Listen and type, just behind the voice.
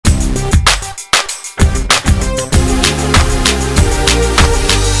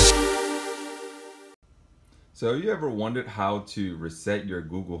So you ever wondered how to reset your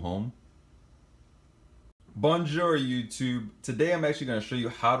Google Home? Bonjour YouTube. Today I'm actually going to show you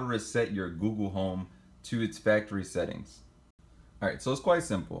how to reset your Google Home to its factory settings. Alright, so it's quite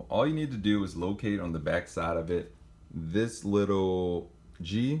simple. All you need to do is locate on the back side of it this little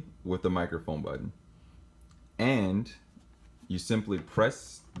G with the microphone button. And you simply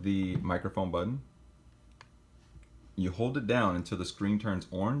press the microphone button. You hold it down until the screen turns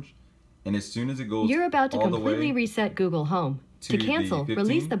orange. And as soon as it goes You're about to all completely reset Google Home. To cancel, the 15,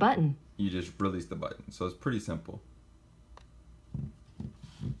 release the button. You just release the button. So it's pretty simple.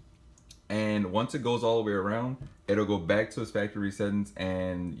 And once it goes all the way around, it'll go back to its factory settings,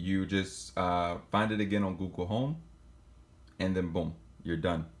 and you just find it again on Google Home, and then boom, you're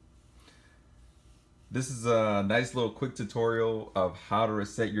done. This is a nice little quick tutorial of how to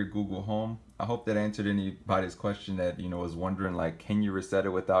reset your Google Home. I hope that answered anybody's question that was wondering, like, can you reset it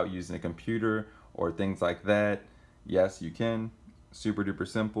without using a computer or things like that. Yes, you can. Super duper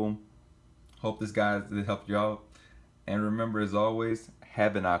simple. Hope this guy did help you out. And remember, as always,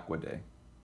 have an Aqua Day.